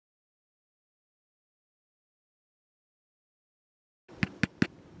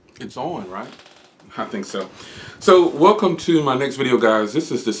It's on, right? I think so. So welcome to my next video, guys.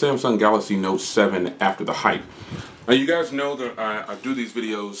 This is the Samsung Galaxy Note 7 after the hype. Now you guys know that I do these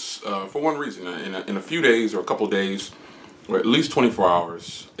videos for one reason. In a few days or a couple days, or at least 24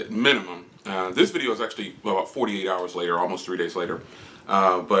 hours at minimum. This video is actually about 48 hours later, almost 3 days later.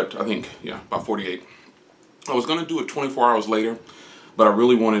 But I think, yeah, about 48. I was going to do it 24 hours later, but I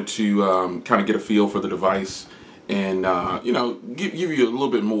really wanted to kind of get a feel for the device and you know, give you a little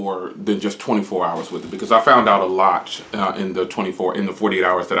bit more than just 24 hours with it, because I found out a lot in the 48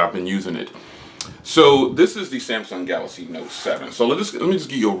 hours that I've been using it. So this is the Samsung Galaxy Note 7. So let me just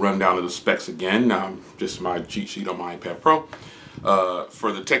give you a rundown of the specs again. Just my cheat sheet on my iPad Pro.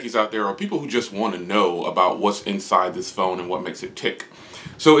 For the techies out there, or people who just want to know about what's inside this phone and what makes it tick.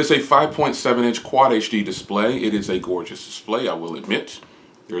 So it's a 5.7-inch Quad HD display. It is a gorgeous display, I will admit.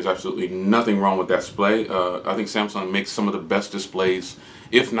 There is absolutely nothing wrong with that display. I think Samsung makes some of the best displays,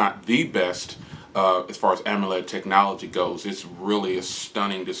 if not the best, as far as AMOLED technology goes. It's really a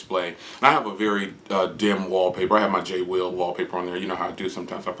stunning display. And I have a very dim wallpaper. I have my J-Will wallpaper on there. You know how I do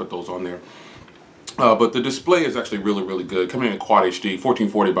sometimes. I put those on there. But the display is actually really good. Coming in Quad HD,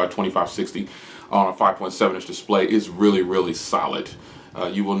 1440 by 2560 on a 5.7-inch display is really solid.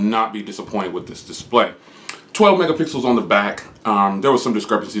 You will not be disappointed with this display. 12 megapixels on the back. There was some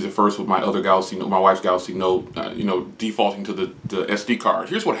discrepancies at first with my other Galaxy Note, my wife's Galaxy Note, you know, defaulting to the SD card.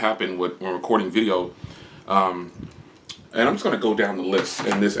 Here's what happened when recording video. And I'm just going to go down the list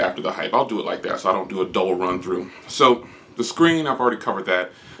and this after the hype. I'll do it like that so I don't do a double run through. So the screen, I've already covered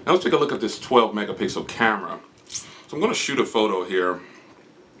that. Now let's take a look at this 12 megapixel camera. So I'm going to shoot a photo here.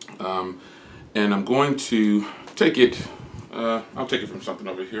 And I'm going to take it, I'll take it from something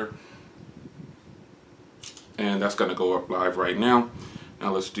over here. And that's going to go up live right now.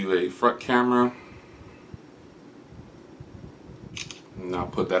 Now let's do a front camera. And I'll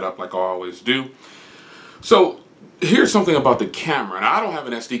put that up like I always do. So here's something about the camera. And I don't have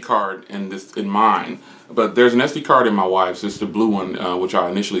an SD card in mine, but there's an SD card in my wife's. It's the blue one, which I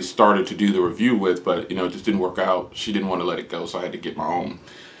initially started to do the review with, but you know, it just didn't work out. She didn't want to let it go, so I had to get my own.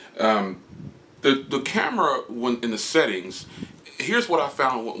 The camera, when in the settings, here's what I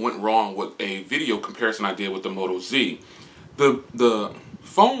found went wrong with a video comparison I did with the Moto Z. The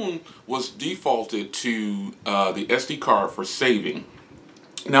phone was defaulted to the SD card for saving.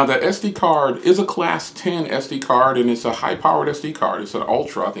 Now that SD card is a class 10 SD card, and it's a high-powered SD card. It's an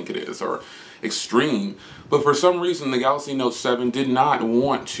Ultra, I think it is, or Extreme. But for some reason, the Galaxy Note 7 did not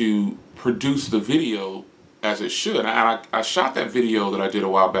want to produce the video as it should. And I shot that video that I did a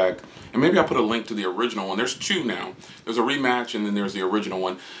while back, and maybe I'll put a link to the original one. There's two now. There's a rematch, and then there's the original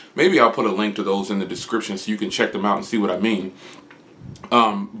one. Maybe I'll put a link to those in the description so you can check them out and see what I mean.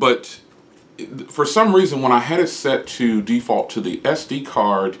 But for some reason, when I had it set to default to the SD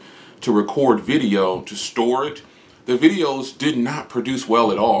card to record video, to store it, the videos did not produce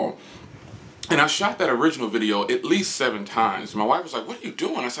well at all. And I shot that original video at least 7 times. My wife was like, "What are you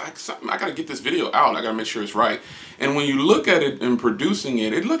doing?" I said, I got to get this video out. I got to make sure it's right. And when you look at it and producing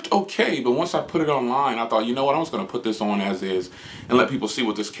it, it looked okay. But once I put it online, I thought, you know what, I'm just going to put this on as is and let people see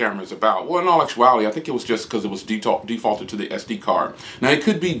what this camera is about. Well, in all actuality, I think it was just because it was defaulted to the SD card. Now, it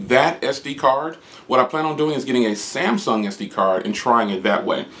could be that SD card. What I plan on doing is getting a Samsung SD card and trying it that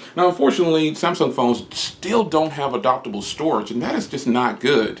way. Now, unfortunately, Samsung phones still don't have adoptable storage, and that is just not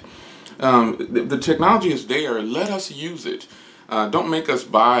good. The technology is there. Let us use it. Don't make us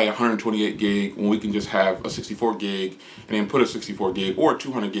buy 128 gig when we can just have a 64 gig and then put a 64 gig or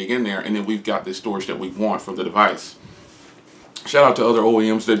 200 gig in there, and then we've got the storage that we want from the device. Shout out to other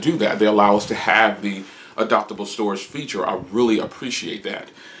OEMs that do that. They allow us to have the adoptable storage feature. I really appreciate that.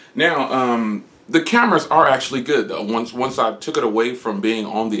 Now, the cameras are actually good though. Once I took it away from being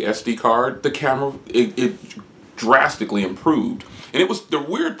on the SD card, the camera, it drastically improved. And it was the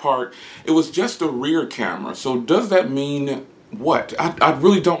weird part, it was just the rear camera. So does that mean what? I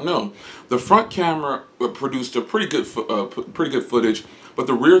really don't know. The front camera produced a pretty good footage, but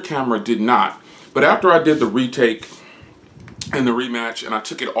the rear camera did not. But after I did the retake and the rematch and I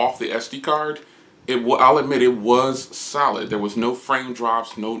took it off the SD card, I'll admit it was solid. There was no frame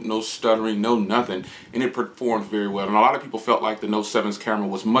drops, no stuttering, no nothing, and it performed very well. And a lot of people felt like the Note 7's camera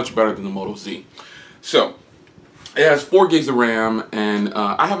was much better than the Moto Z. So it has 4 gigs of RAM, and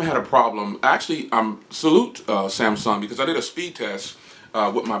I haven't had a problem. Actually, salute Samsung, because I did a speed test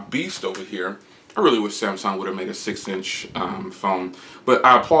with my Beast over here. I really wish Samsung would have made a 6-inch phone, but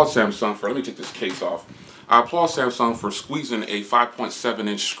I applaud Samsung for, let me take this case off. I applaud Samsung for squeezing a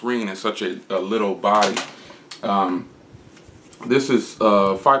 5.7-inch screen in such a little body. This is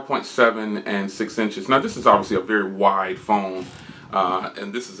 5.7 and 6 inches. Now, this is obviously a very wide phone.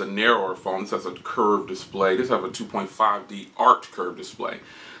 And this is a narrower phone. This has a curved display. This has a 2.5D arched curved display.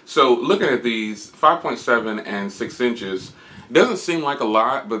 So looking at these, 5.7 and 6 inches, doesn't seem like a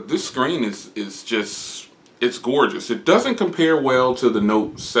lot, but this screen is just, it's gorgeous. It doesn't compare well to the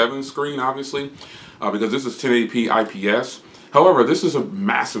Note 7 screen, obviously, because this is 1080p IPS. However, this is a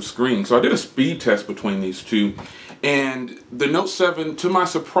massive screen. So I did a speed test between these two, and the Note 7, to my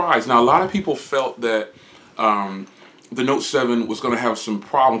surprise, now a lot of people felt that the Note 7 was going to have some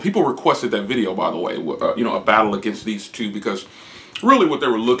problems. People requested that video, by the way, you know, a battle against these two, because really what they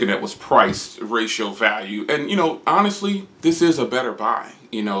were looking at was price, ratio, value. And, you know, honestly, this is a better buy.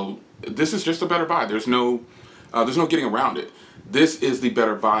 You know, this is just a better buy. There's no getting around it. This is the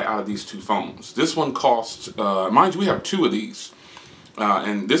better buy out of these two phones. This one costs, mind you, we have two of these.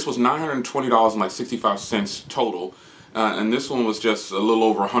 And this was $920 and like 65 cents total. And this one was just a little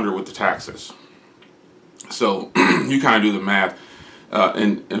over 100 with the taxes. So you kind of do the math.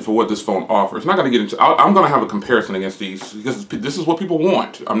 And for what this phone offers. I'm not going to get into, I'm going to have a comparison against these, because this is what people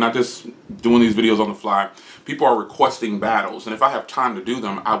want. I'm not just doing these videos on the fly. People are requesting battles, and if I have time to do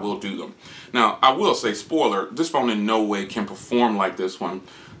them, I will do them. Now, I will say, spoiler, this phone in no way can perform like this one.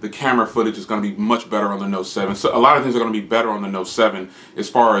 The camera footage is going to be much better on the Note 7. So a lot of things are going to be better on the Note 7 as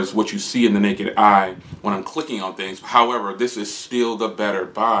far as what you see in the naked eye when I'm clicking on things. However, this is still the better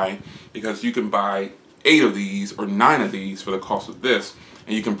buy, because you can buy 8 of these or 9 of these for the cost of this,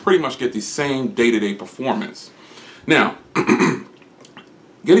 and you can pretty much get the same day-to-day performance. Now,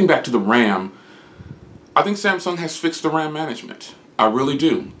 getting back to the RAM, I think Samsung has fixed the RAM management. I really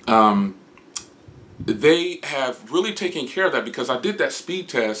do. They have really taken care of that, because I did that speed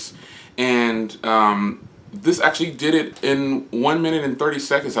test, and this actually did it in 1 minute and 30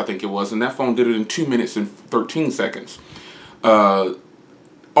 seconds, I think it was, and that phone did it in 2 minutes and 13 seconds.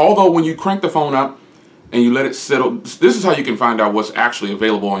 Although when you crank the phone up and you let it settle, this is how you can find out what's actually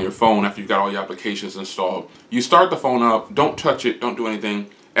available on your phone after you've got all your applications installed. You start the phone up, don't touch it, don't do anything.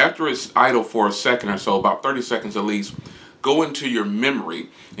 After it's idle for a second or so, about 30 seconds at least, go into your memory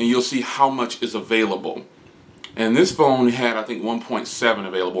and you'll see how much is available. And this phone had, I think, 1.7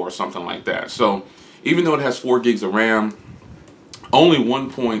 available or something like that. So even though it has 4 gigs of RAM, only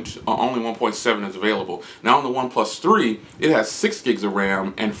 1.7 is available. Now on the OnePlus 3, it has 6 gigs of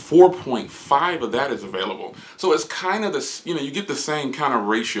RAM and 4.5 of that is available. So it's kind of the, you know, you get the same kind of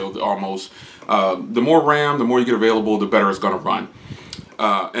ratio almost. The more RAM, the more you get available, the better it's going to run.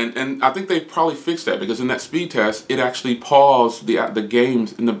 And I think they probably fixed that, because in that speed test, it actually paused the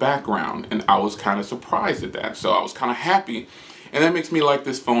games in the background, and I was kind of surprised at that. So I was kind of happy. And that makes me like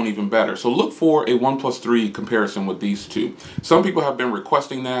this phone even better. So look for a OnePlus 3 comparison with these two. Some people have been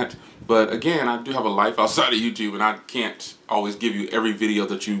requesting that, but again, I do have a life outside of YouTube, and I can't always give you every video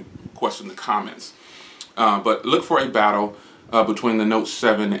that you question in the comments. But look for a battle between the Note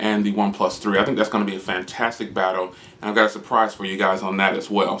 7 and the OnePlus 3. I think that's going to be a fantastic battle, and I've got a surprise for you guys on that as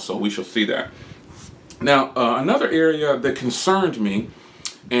well, so we shall see that. Now, another area that concerned me,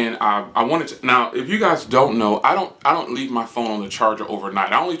 and I wanted to, now if you guys don't know, I don't leave my phone on the charger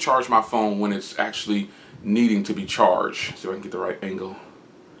overnight. I only charge my phone when it's actually needing to be charged. See if I can get the right angle.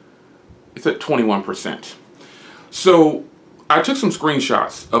 It's at 21%. So I took some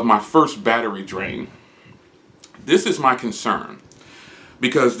screenshots of my first battery drain. This is my concern,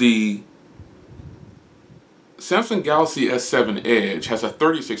 because the Samsung Galaxy S7 Edge has a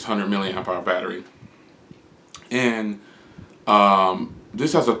 3600 milliamp hour battery, and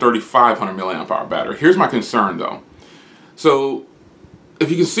this has a 3500 milliamp hour battery. Here's my concern though. So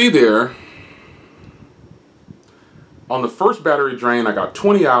if you can see there, on the first battery drain, I got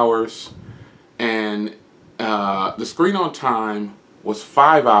 20 hours, and the screen on time was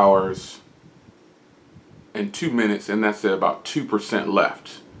 5 hours and 2 minutes, and that's at about 2%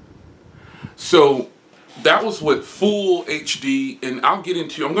 left. So that was with full HD, and I'll get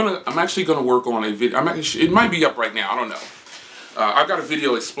into, I'm actually gonna work on a video. It might be up right now, I don't know. I've got a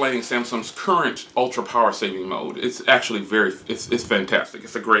video explaining Samsung's current ultra power saving mode. It's actually it's fantastic.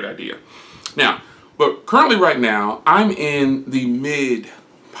 It's a great idea. Now, but currently right now, I'm in the mid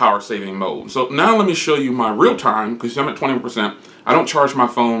power saving mode. So now let me show you my real time, because I'm at 20%. I don't charge my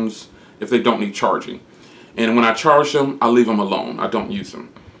phones if they don't need charging. And when I charge them, I leave them alone. I don't use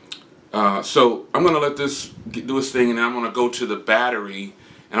them. So I'm going to let this do its thing, and then I'm going to go to the battery,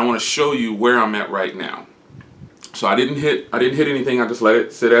 and I want to show you where I'm at right now. So I didn't hit anything. I just let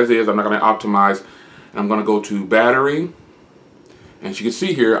it sit as is. I'm not going to optimize. And I'm going to go to battery. And as you can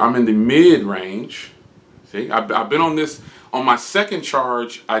see here, I'm in the mid range. See, I've been on this on my second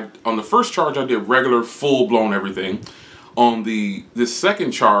charge. On the first charge, I did regular, full blown everything. On this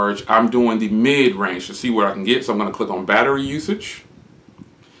second charge, I'm doing the mid range to see what I can get. So I'm going to click on battery usage.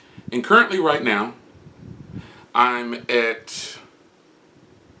 And currently right now, I'm at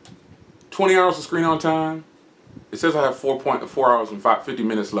 20 hours of screen on time. It says I have 4 hours and 50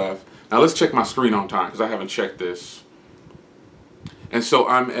 minutes left. Now let's check my screen on time because I haven't checked this. And so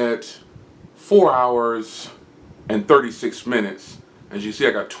I'm at 4 hours and 36 minutes. As you see,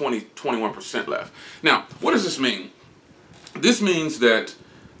 I got 21% left. Now, what does this mean? This means that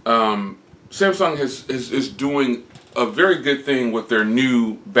Samsung is doing a very good thing with their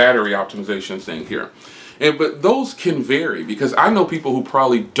new battery optimization thing here. But those can vary, because I know people who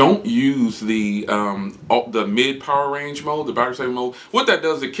probably don't use the mid power range mode, the battery saving mode. What that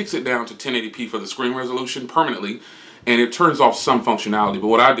does, it kicks it down to 1080p for the screen resolution permanently, and it turns off some functionality. But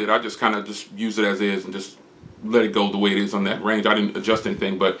what I did, I just kind of just use it as is and just let it go the way it is on that range. I didn't adjust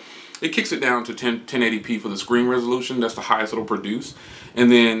anything, but it kicks it down to 1080p for the screen resolution. That's the highest it'll produce.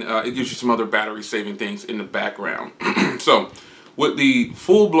 And then it gives you some other battery saving things in the background. So with the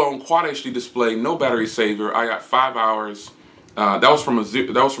full-blown Quad HD display, no battery saver, I got 5 hours. That was from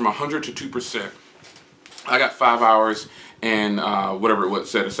 100 to 2%. I got 5 hours and whatever it was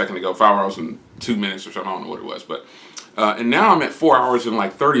said a second ago, 5 hours and 2 minutes or something. I don't know what it was, but and now I'm at 4 hours and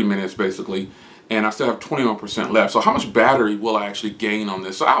like 30 minutes basically. And I still have 21% left. So how much battery will I actually gain on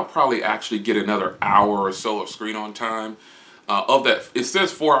this? So I'll probably actually get another hour or so of screen on time. Of that, it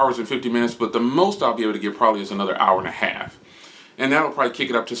says 4 hours and 50 minutes, but the most I'll be able to get probably is another hour and a half. And that'll probably kick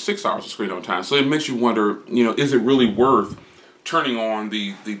it up to 6 hours of screen on time. So it makes you wonder, you know, is it really worth turning on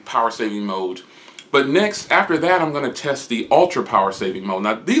the power saving mode? But next, after that, I'm going to test the ultra power saving mode.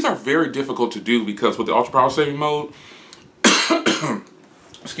 Now, these are very difficult to do because with the ultra power saving mode,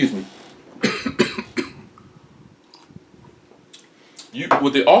 excuse me.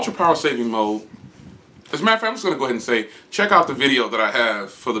 With the ultra power saving mode, as a matter of fact, I'm just going to go ahead and say, check out the video that I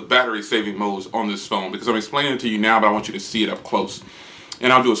have for the battery saving modes on this phone, because I'm explaining it to you now, but I want you to see it up close.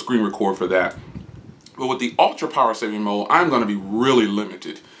 And I'll do a screen record for that. But with the ultra power saving mode, I'm going to be really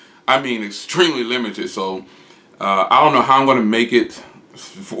limited. I mean, extremely limited. So I don't know how I'm going to make it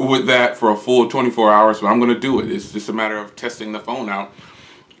with that for a full 24 hours, but I'm going to do it. It's just a matter of testing the phone out.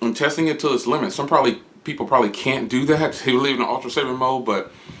 I'm testing it to its limit. People probably can't do that. They leave in ultra saving mode,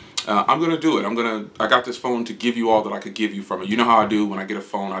 but I'm gonna do it. I got this phone to give you all that I could give you from it. You know how I do when I get a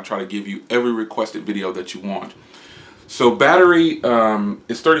phone. I try to give you every requested video that you want. So battery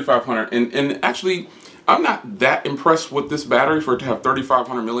is 3,500, and actually I'm not that impressed with this battery for it to have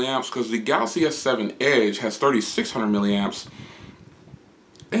 3,500 milliamps, because the Galaxy S7 Edge has 3,600 milliamps.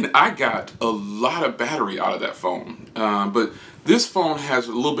 And I got a lot of battery out of that phone. But this phone has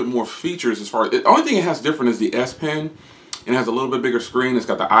a little bit more features as far as... The only thing it has different is the S Pen. It has a little bit bigger screen. It's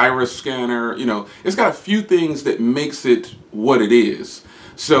got the iris scanner. You know, it's got a few things that makes it what it is.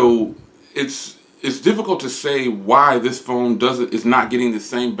 So it's difficult to say why this phone is not getting the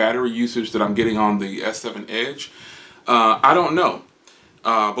same battery usage that I'm getting on the S7 Edge. I don't know.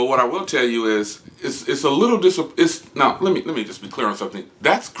 But what I will tell you is, it's a little now let me just be clear on something.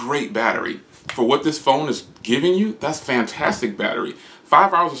 That's great battery for what this phone is giving you. That's fantastic battery.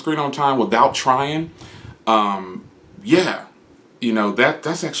 5 hours of screen on time without trying. Yeah, you know,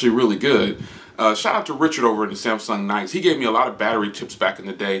 that's actually really good. Shout out to Richard over at the Samsung Nights. He gave me a lot of battery tips back in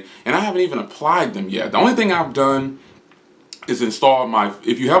the day, and I haven't even applied them yet. The only thing I've done is install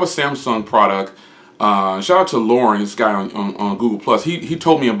if you have a Samsung product. Shout out to Lauren, this guy on Google Plus. He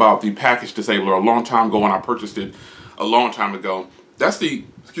told me about the package disabler a long time ago when I purchased it a long time ago. That's the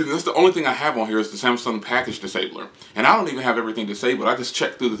only thing I have on here is the Samsung package disabler. And I don't even have everything disabled. I just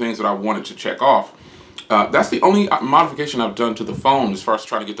checked through the things that I wanted to check off. That's the only modification I've done to the phone as far as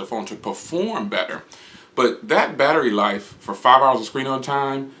trying to get the phone to perform better. But that battery life for 5 hours of screen on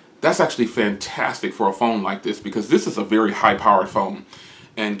time, that's actually fantastic for a phone like this, because this is a very high-powered phone.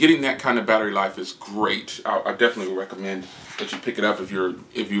 And getting that kind of battery life is great. I definitely recommend that you pick it up. If you're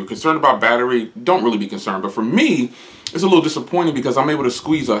concerned about battery, don't really be concerned. But for me, it's a little disappointing because I'm able to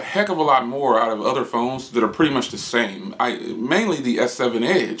squeeze a heck of a lot more out of other phones that are pretty much the same. Mainly the S7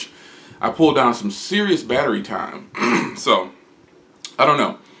 Edge. I pulled down some serious battery time. So, I don't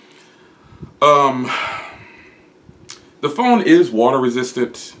know. The phone is water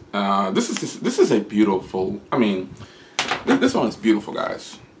resistant. This is a beautiful, I mean, this one is beautiful,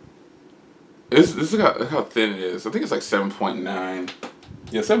 guys. This is how thin it is. I think it's like 7.9.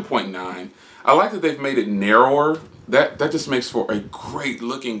 Yeah, 7.9. I like that they've made it narrower. That just makes for a great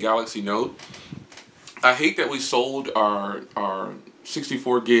looking Galaxy Note. I hate that we sold our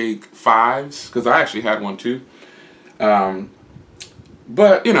 64 gig 5s, because I actually had one too. But,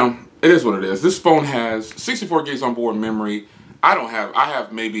 you know, it is what it is. This phone has 64 gigs onboard memory. I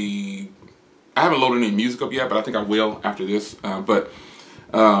haven't loaded any music up yet, but I think I will after this.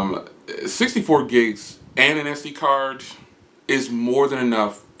 64 gigs and an SD card is more than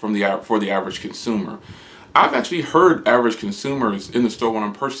enough for the average consumer. I've actually heard average consumers in the store when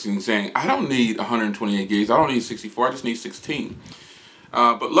I'm purchasing saying, I don't need 128 gigs, I don't need 64, I just need 16.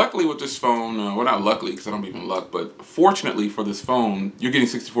 But luckily with this phone, well, not luckily because I don't believe in luck, but fortunately for this phone, you're getting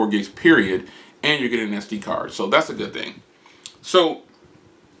 64 gigs period, and you're getting an SD card. So that's a good thing. So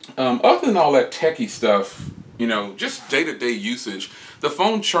other than all that techie stuff, you know, just day-to-day usage, the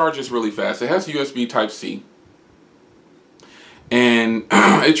phone charges really fast. It has USB Type-C. And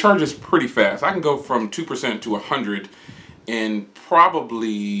it charges pretty fast. I can go from 2% to 100 in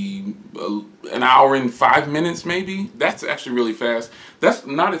probably an hour and 5 minutes, maybe. That's actually really fast. That's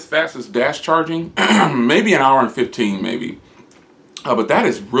not as fast as dash charging. Maybe an hour and 15, maybe. But that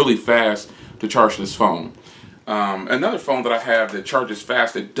is really fast to charge this phone. Another phone that I have that charges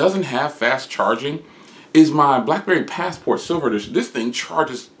fast, that doesn't have fast charging, is my BlackBerry Passport Silver Edition. This thing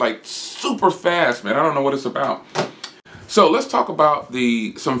charges like super fast, man. I don't know what it's about. So let's talk about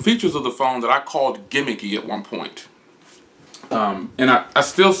some features of the phone that I called gimmicky at one point. And I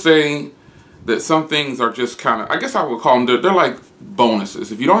still say that some things are just kind of, I guess I would call them, they're like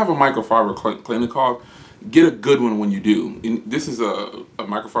bonuses. If you don't have a microfiber cleaning cloth, get a good one when you do. And this is a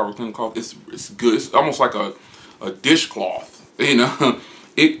microfiber cleaning cloth. It's good. It's almost like a dishcloth. You know,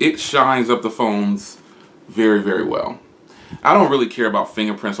 it shines up the phones very, very well. I don't really care about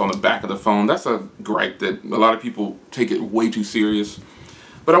fingerprints on the back of the phone. That's a gripe that a lot of people take it way too serious.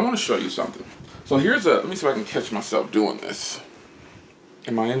 But I want to show you something. So let me see if I can catch myself doing this.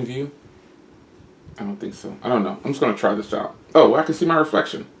 Am I in view? I don't think so. I don't know. I'm just going to try this out. Oh, I can see my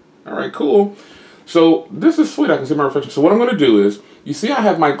reflection. All right, cool. So this is sweet. I can see my reflection. So what I'm going to do is, you see I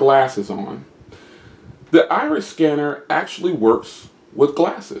have my glasses on. The iris scanner actually works with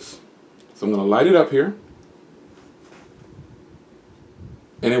glasses. So I'm going to light it up here.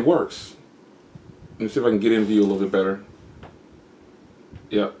 And it works. Let me see if I can get in view a little bit better.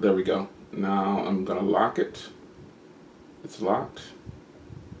 Yep, there we go. Now I'm going to lock it. It's locked.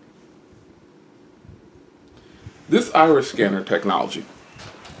 This iris scanner technology,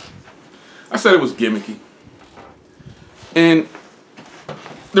 I said it was gimmicky. And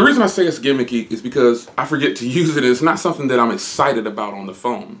the reason I say it's gimmicky is because I forget to use it. It's not something that I'm excited about on the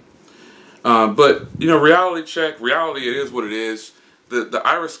phone. But, you know, reality check, reality, it is what it is. The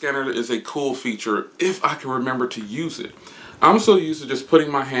iris scanner is a cool feature if I can remember to use it. I'm so used to just putting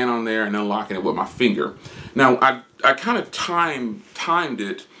my hand on there and unlocking it with my finger. Now, I kind of timed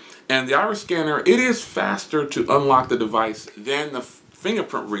it, and the iris scanner, it is faster to unlock the device than the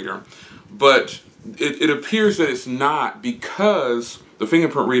fingerprint reader, but it appears that it's not, because the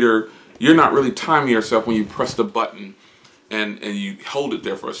fingerprint reader, you're not really timing yourself when you press the button and you hold it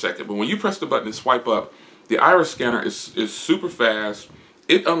there for a second. But when you press the button and swipe up, the iris scanner is super fast.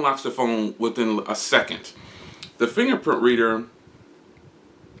 It unlocks the phone within a second. The fingerprint reader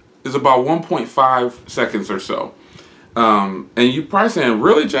is about 1.5 seconds or so. And you're probably saying,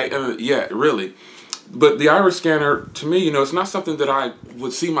 really, Jay? Yeah, really. But the iris scanner, to me, you know, it's not something that I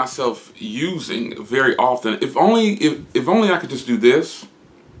would see myself using very often. If only I could just do this,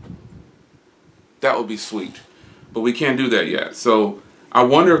 that would be sweet. But we can't do that yet. So I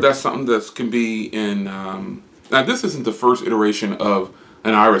wonder if that's something that can be in, now this isn't the first iteration of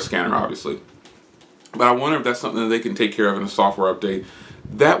an iris scanner, obviously, but I wonder if that's something that they can take care of in a software update.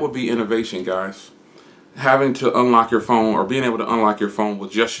 That would be innovation, guys. Having to unlock your phone, or being able to unlock your phone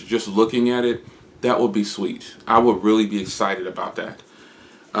with just looking at it, that would be sweet. I would really be excited about that.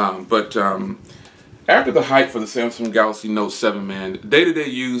 After the hype for the Samsung Galaxy Note 7, man, day-to-day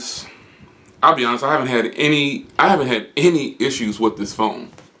use, I'll be honest, I haven't had any issues with this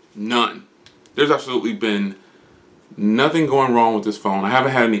phone. None. There's absolutely been nothing going wrong with this phone. I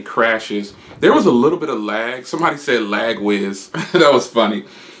haven't had any crashes. There was a little bit of lag. Somebody said lag whiz. That was funny.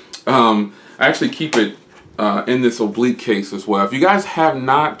 I actually keep it in this oblique case as well. If you guys have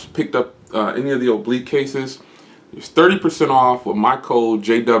not picked up any of the oblique cases, there's 30% off with my code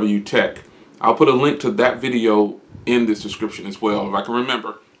JWTech. I'll put a link to that video in this description as well, if I can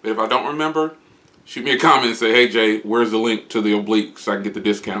remember. But if I don't remember, shoot me a comment and say, hey Jay, where's the link to the oblique so I can get the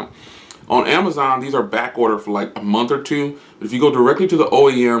discount. On Amazon, these are back order for like a month or two. But if you go directly to the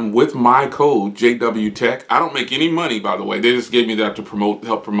OEM with my code JWTech, I don't make any money, by the way. They just gave me that to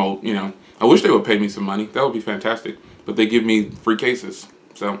help promote, you know. I wish they would pay me some money. That would be fantastic. But they give me free cases.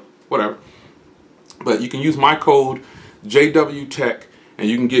 So, whatever. But you can use my code JWTech and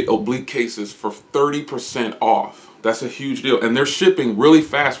you can get oblique cases for 30% off. That's a huge deal. And they're shipping really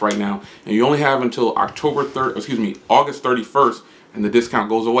fast right now. And you only have until August 31st, and the discount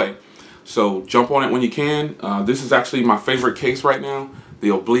goes away. So jump on it when you can. This is actually my favorite case right now, the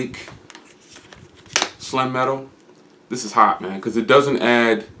oblique slim metal. This is hot, man, because it doesn't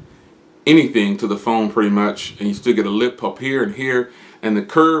add anything to the phone pretty much, and you still get a lip up here and here, and the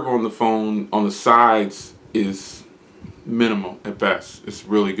curve on the phone on the sides is minimal at best. It's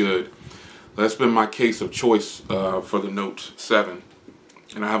really good. That's been my case of choice for the Note 7,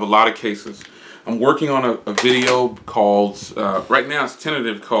 and I have a lot of cases. I'm working on a video called, right now it's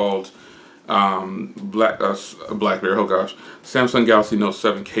tentative, called BlackBerry, oh gosh, Samsung Galaxy Note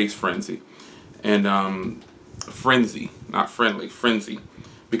 7 Case Frenzy. And frenzy, not friendly, frenzy.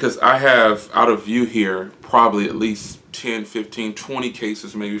 Because I have out of view here probably at least 10, 15, 20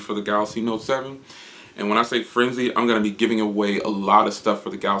 cases maybe for the Galaxy Note 7. And when I say frenzy, I'm going to be giving away a lot of stuff for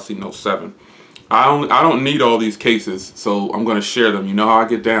the Galaxy Note 7. I don't need all these cases, so I'm going to share them. You know how I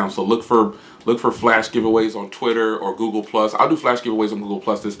get down. So look for flash giveaways on Twitter or Google+. I'll do flash giveaways on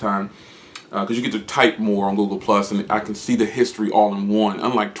Google+ this time, because you get to type more on Google+, and I can see the history all in one.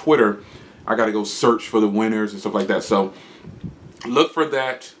 Unlike Twitter, I got to go search for the winners and stuff like that. So look for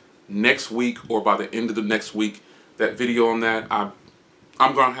that next week, or by the end of the next week, that video on that.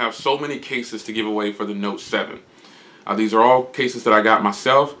 I'm going to have so many cases to give away for the Note 7. These are all cases that I got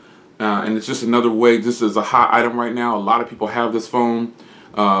myself, and it's just another way. This is a hot item right now. A lot of people have this phone,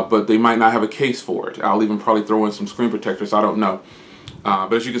 but they might not have a case for it. I'll even probably throw in some screen protectors. I don't know.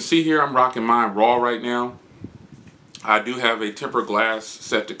 But as you can see here, I'm rocking mine raw right now. I do have a tempered glass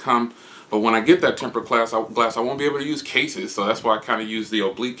set to come, but when I get that tempered glass, I won't be able to use cases. So that's why I kind of use the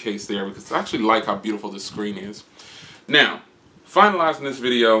oblique case there, because I actually like how beautiful this screen is. Now, finalizing this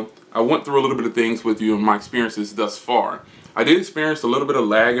video, I went through a little bit of things with you and my experiences thus far. I did experience a little bit of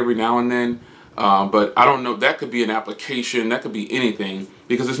lag every now and then, but I don't know, that could be an application, that could be anything,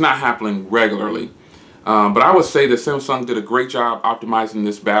 because it's not happening regularly. But I would say that Samsung did a great job optimizing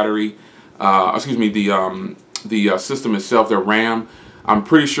this battery, the system itself, their RAM. I'm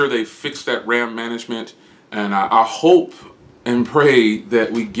pretty sure they fixed that RAM management, and I hope and pray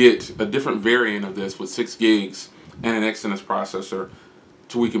that we get a different variant of this with 6 gigs and an Exynos processor,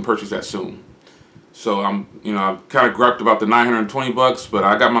 so we can purchase that soon. So I'm kind of griped about the 920 bucks, but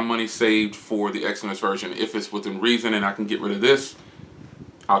I got my money saved for the Exynos version. If it's within reason and I can get rid of this,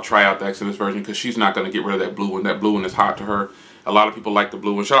 I'll try out the Exynos version, because she's not going to get rid of that blue one. That blue one is hot to her. A lot of people like the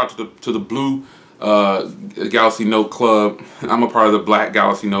blue one. Shout out to the blue Galaxy Note Club. I'm a part of the black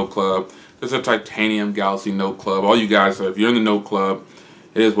Galaxy Note Club. There's a titanium Galaxy Note Club. All you guys, if you're in the Note Club,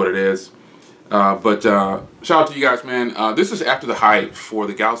 it is what it is. But shout out to you guys, man. This is after the hype for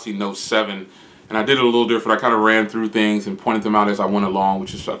the Galaxy Note 7. And I did it a little different. I kind of ran through things and pointed them out as I went along,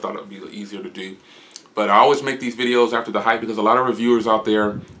 which is, I thought it would be easier to do. But I always make these videos after the hype, because a lot of reviewers out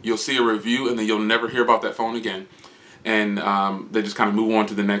there, you'll see a review and then you'll never hear about that phone again. And they just kind of move on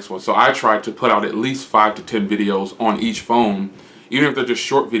to the next one. So I try to put out at least 5 to 10 videos on each phone, even if they're just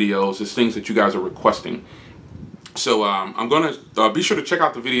short videos. It's things that you guys are requesting. So I'm going to be sure to check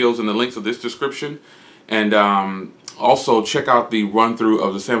out the videos in the links of this description. And also check out the run through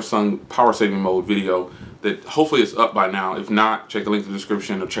of the Samsung power saving mode video that hopefully is up by now. If not, check the link in the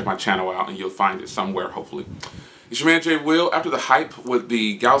description or check my channel out and you'll find it somewhere, hopefully. It's your man Jay Will. After the hype with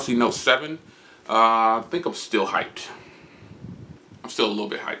the Galaxy Note 7, I think I'm still hyped. I'm still a little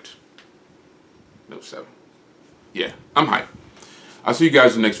bit hyped. Note 7. Yeah, I'm hyped. I'll see you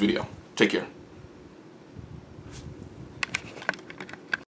guys in the next video. Take care.